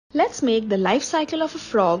Let's make the life cycle of a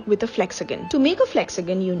frog with a flexagon. To make a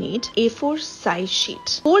flexagon, you need A4 size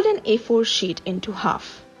sheet. Fold an A4 sheet into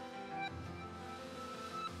half.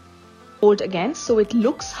 Fold again so it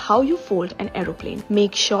looks how you fold an aeroplane.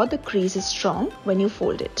 Make sure the crease is strong when you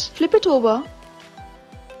fold it. Flip it over.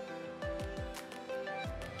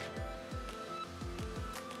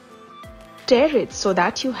 Tear it so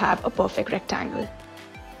that you have a perfect rectangle.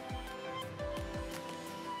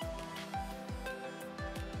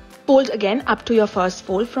 Fold again up to your first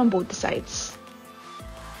fold from both the sides.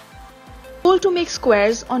 Fold to make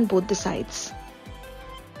squares on both the sides.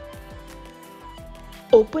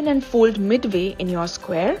 Open and fold midway in your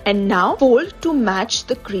square, and now fold to match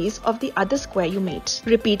the crease of the other square you made.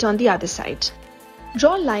 Repeat on the other side.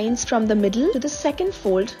 Draw lines from the middle to the second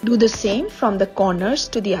fold. Do the same from the corners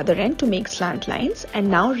to the other end to make slant lines, and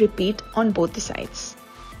now repeat on both the sides.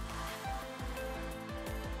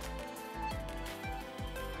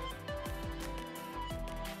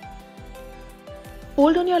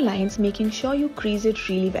 Fold on your lines, making sure you crease it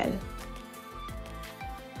really well.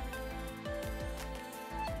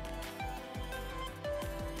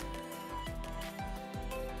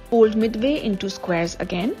 Fold midway into squares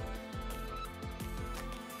again.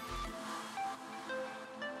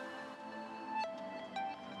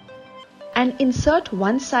 And insert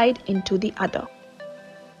one side into the other.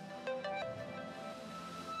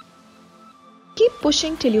 Keep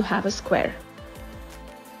pushing till you have a square.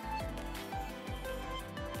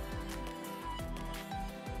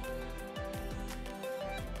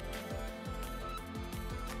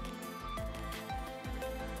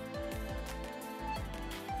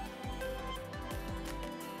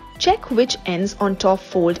 Check which ends on top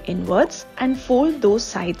fold inwards and fold those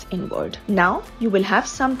sides inward. Now you will have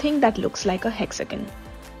something that looks like a hexagon.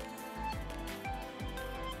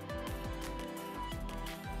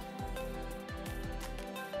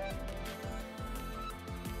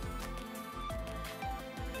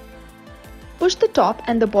 Push the top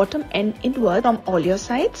and the bottom end inward from all your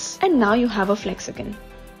sides, and now you have a flexagon.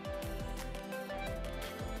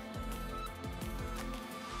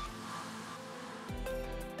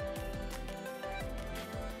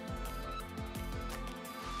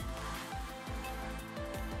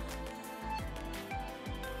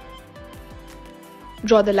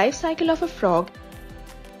 Draw the life cycle of a frog.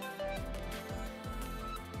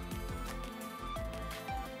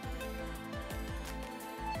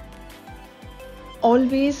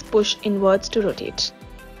 Always push inwards to rotate.